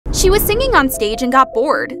She was singing on stage and got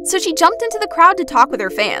bored, so she jumped into the crowd to talk with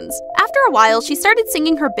her fans. After a while, she started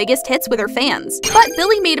singing her biggest hits with her fans. But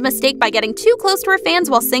Billie made a mistake by getting too close to her fans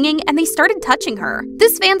while singing, and they started touching her.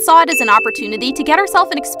 This fan saw it as an opportunity to get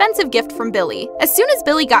herself an expensive gift from Billie. As soon as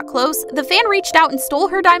Billie got close, the fan reached out and stole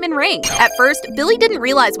her diamond ring. At first, Billie didn't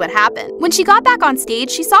realize what happened. When she got back on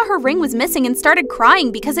stage, she saw her ring was missing and started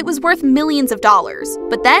crying because it was worth millions of dollars.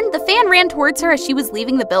 But then, the fan ran towards her as she was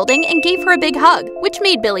leaving the building and gave her a big hug, which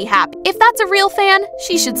made Billie happy. If that's a real fan,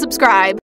 she should subscribe.